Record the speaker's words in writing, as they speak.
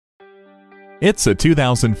It's a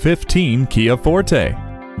 2015 Kia Forte.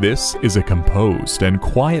 This is a composed and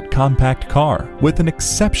quiet compact car with an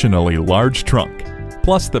exceptionally large trunk.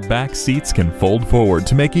 Plus, the back seats can fold forward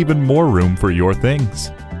to make even more room for your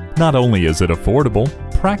things. Not only is it affordable,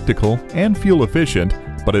 practical, and fuel efficient,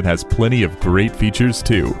 but it has plenty of great features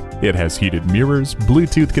too. It has heated mirrors,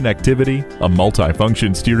 Bluetooth connectivity, a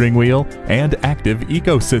multi-function steering wheel, and active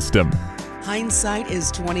ecosystem. Hindsight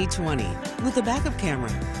is 20/20. With a backup camera,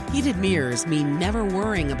 heated mirrors mean never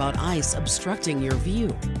worrying about ice obstructing your view.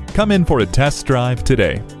 Come in for a test drive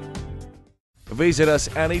today. Visit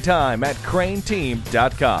us anytime at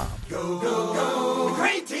crainteam.com. Go, go,